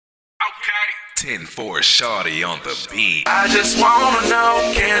Okay. 10-4 Shawty on the beat. I just wanna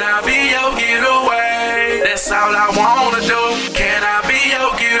know, can I be your getaway? That's all I wanna do. Can I be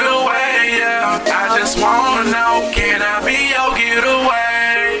your getaway? Yeah. I just wanna know, can I be your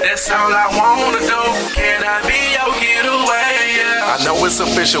getaway? That's all I wanna do. Can I be your getaway? Yeah. I know it's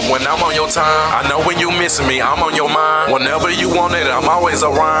official when I'm on your time. I know when you missing me, I'm on your mind. Whenever you want it, I'm always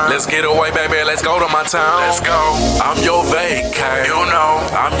around. Let's get away, baby, let's go to my town. Let's go. I'm your vacay. You know,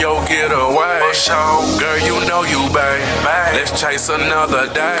 I'm your getaway. for sure. Girl, you know you, babe. Let's chase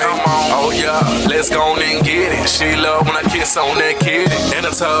another day. Come on. Oh yeah, let's go on and get it. She love when I kiss on that kitty. In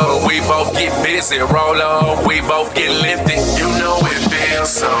the tub, we both get busy. Roll up, we both get lifted. You know it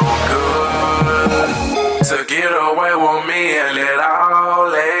feels so good to get away with me and let all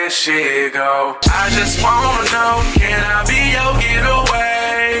that shit go. I just wanna know, can I be your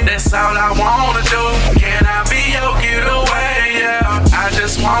getaway? That's all I wanna do. Can I be your getaway? Yeah. I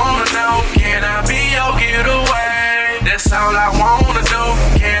just wanna know, can I be your getaway? That's all I wanna do.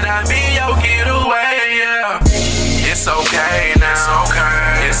 Can I be your getaway? Yeah. It's okay now. It's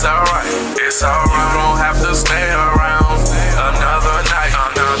okay. It's alright. It's alright. You don't have to stay around another night.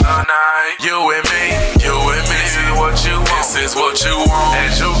 Another night. You and me. You and me. This is what you want. This is what you want.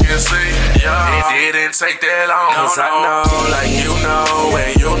 As you can see, yeah, it didn't take that long. Cause I know, like you know,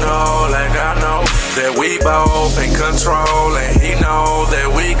 and you know, like I know, that we both in control, and he know that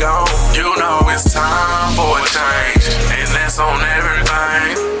we gone. You know it's time for a change, and that's on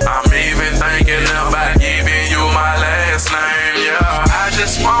everything. I'm even thinking about giving you my last name, yeah. I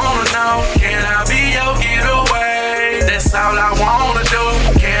just wanna know, can I be your getaway? That's all I wanna do.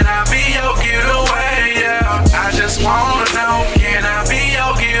 Can I be your getaway? Yeah. I just wanna know, can I be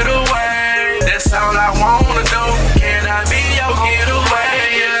your getaway? That's all I wanna do. Can I be your getaway?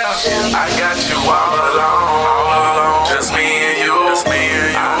 Yeah. I got you all alone, just me and you. Just me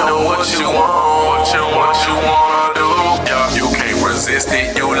and you. I know what you want, what you wanna do. Yeah. You can't resist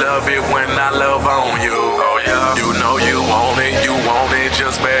it, you love it when I love on you. Oh yeah. You know you want it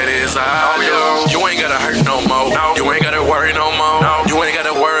just bad as I do. You ain't gotta hurt no more. No. You ain't gotta worry no more. No. You ain't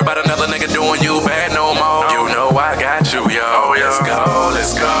gotta worry about another nigga doing you bad no more. No. You know I got you, yo. Oh, yeah. Let's go,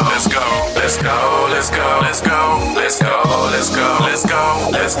 let's go, let's go, let's go, let's go, let's go, let's go, let's go, let's go,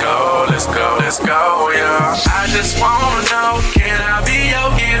 let's go, let's go, let's go, yeah. I just wanna know, can I be your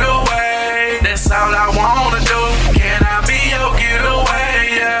getaway? That's all I wanna do. Can I be your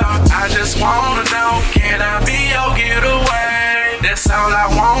getaway? Yeah. I just wanna know, can I be your getaway? That's all I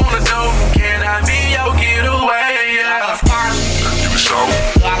wanna do. Can I be your getaway? Yeah. Let's go. You show,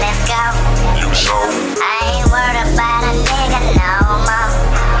 Yeah, let's go. you show, I ain't worried about a nigga no more.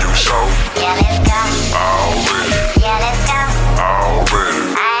 you show, Yeah, let's go. already, Yeah, let's go. already,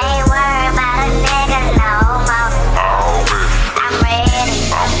 I ain't worried about a nigga no more. already. I'm ready.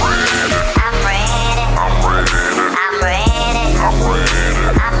 I'm ready, I'm ready. I'm ready, I'm ready. I'm ready, I'm ready.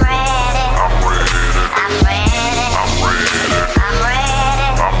 I'm ready, I'm ready. I'm ready, I'm ready. I'm ready, I'm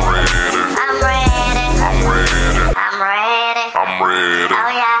ready. I'm ready, I'm ready. I'm ready. Oh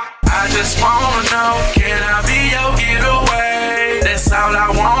yeah. I just wanna know, can I be your getaway? That's all I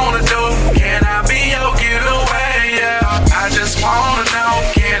wanna do. Can I be your getaway? Yeah. I just wanna know,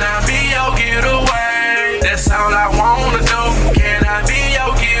 can I be your getaway? That's all I wanna do. Can I be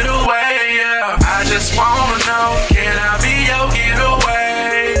your getaway? Yeah. I just wanna know, can I be your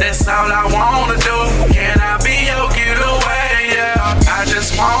getaway? That's all I wanna do. Can I be your getaway? Yeah. I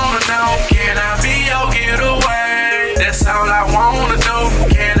just wanna know, can I be your getaway? That's all I wanna do.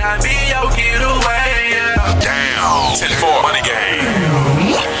 Can I be your getaway? Yeah. Down, 10-4 money game.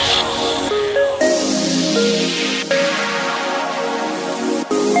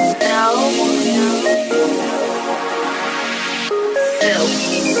 No.